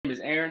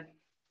Aaron.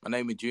 My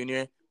name is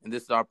Junior, and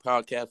this is our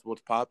podcast, What's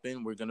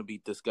Poppin'. We're going to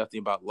be discussing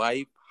about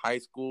life, high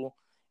school,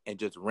 and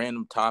just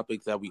random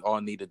topics that we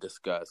all need to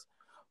discuss.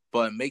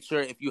 But make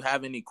sure if you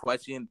have any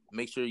questions,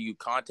 make sure you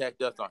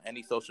contact us on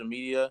any social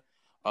media,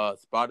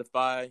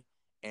 Spotify,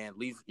 and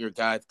leave your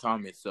guys'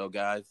 comments. So,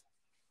 guys,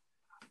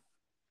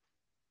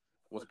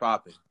 what's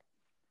poppin'?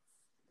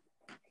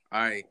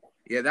 All right.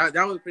 Yeah,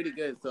 that was pretty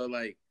good. So,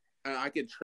 like, I could